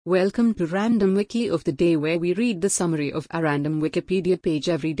Welcome to Random Wiki of the Day, where we read the summary of a random Wikipedia page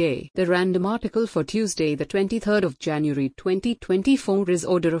every day. The random article for Tuesday, the 23rd of January 2024 is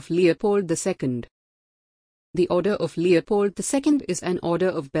Order of Leopold II. The Order of Leopold II is an order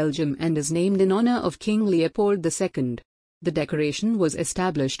of Belgium and is named in honor of King Leopold II. The decoration was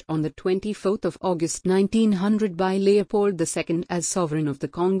established on the 24th of August 1900 by Leopold II as sovereign of the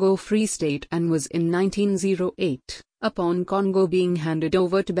Congo Free State and was in 1908, upon Congo being handed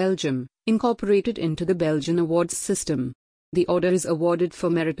over to Belgium, incorporated into the Belgian awards system. The order is awarded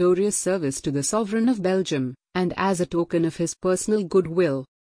for meritorious service to the sovereign of Belgium, and as a token of his personal goodwill.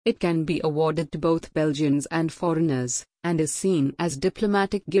 It can be awarded to both Belgians and foreigners, and is seen as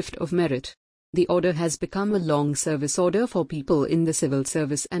diplomatic gift of merit. The order has become a long service order for people in the civil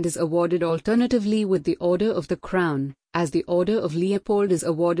service and is awarded alternatively with the Order of the Crown, as the Order of Leopold is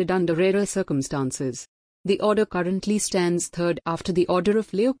awarded under rarer circumstances. The order currently stands third after the Order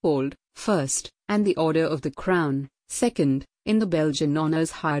of Leopold, first, and the Order of the Crown, second, in the Belgian honors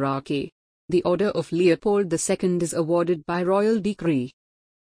hierarchy. The Order of Leopold II is awarded by royal decree.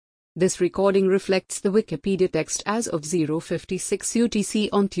 This recording reflects the Wikipedia text as of 0:56 UTC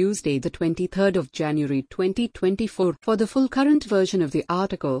on Tuesday, the 23rd of January 2024. For the full current version of the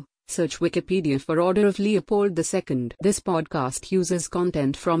article, search Wikipedia for Order of Leopold II. This podcast uses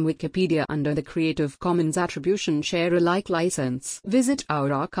content from Wikipedia under the Creative Commons Attribution Share Alike license. Visit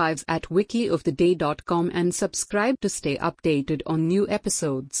our archives at wikioftheday.com and subscribe to stay updated on new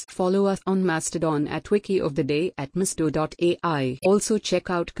episodes. Follow us on Mastodon at wikioftheday at misto.ai. Also check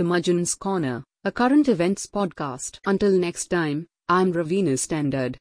out Curmudgeon's Corner, a current events podcast. Until next time, I'm Ravina Standard.